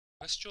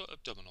Rest your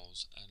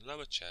abdominals and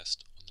lower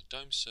chest on the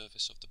dome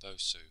surface of the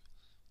Bosu,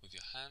 with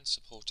your hands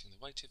supporting the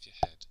weight of your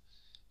head,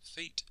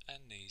 feet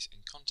and knees in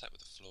contact with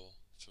the floor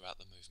throughout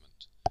the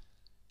movement.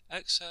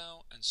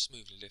 Exhale and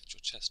smoothly lift your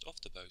chest off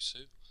the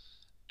Bosu,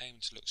 aiming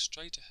to look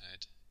straight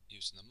ahead,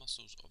 using the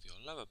muscles of your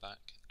lower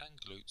back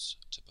and glutes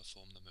to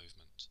perform the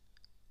movement.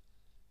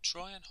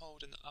 Try and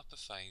hold in the upper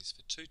phase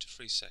for 2 to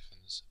 3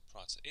 seconds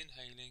prior to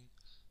inhaling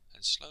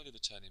and slowly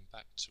returning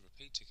back to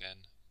repeat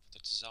again for the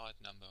desired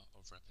number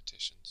of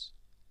repetitions.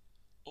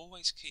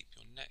 Always keep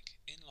your neck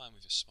in line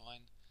with your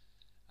spine,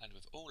 and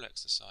with all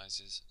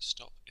exercises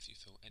stop if you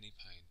feel any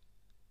pain.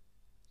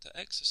 The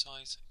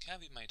exercise can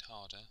be made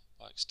harder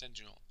by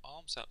extending your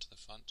arms out to the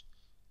front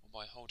or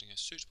by holding a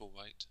suitable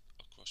weight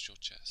across your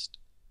chest.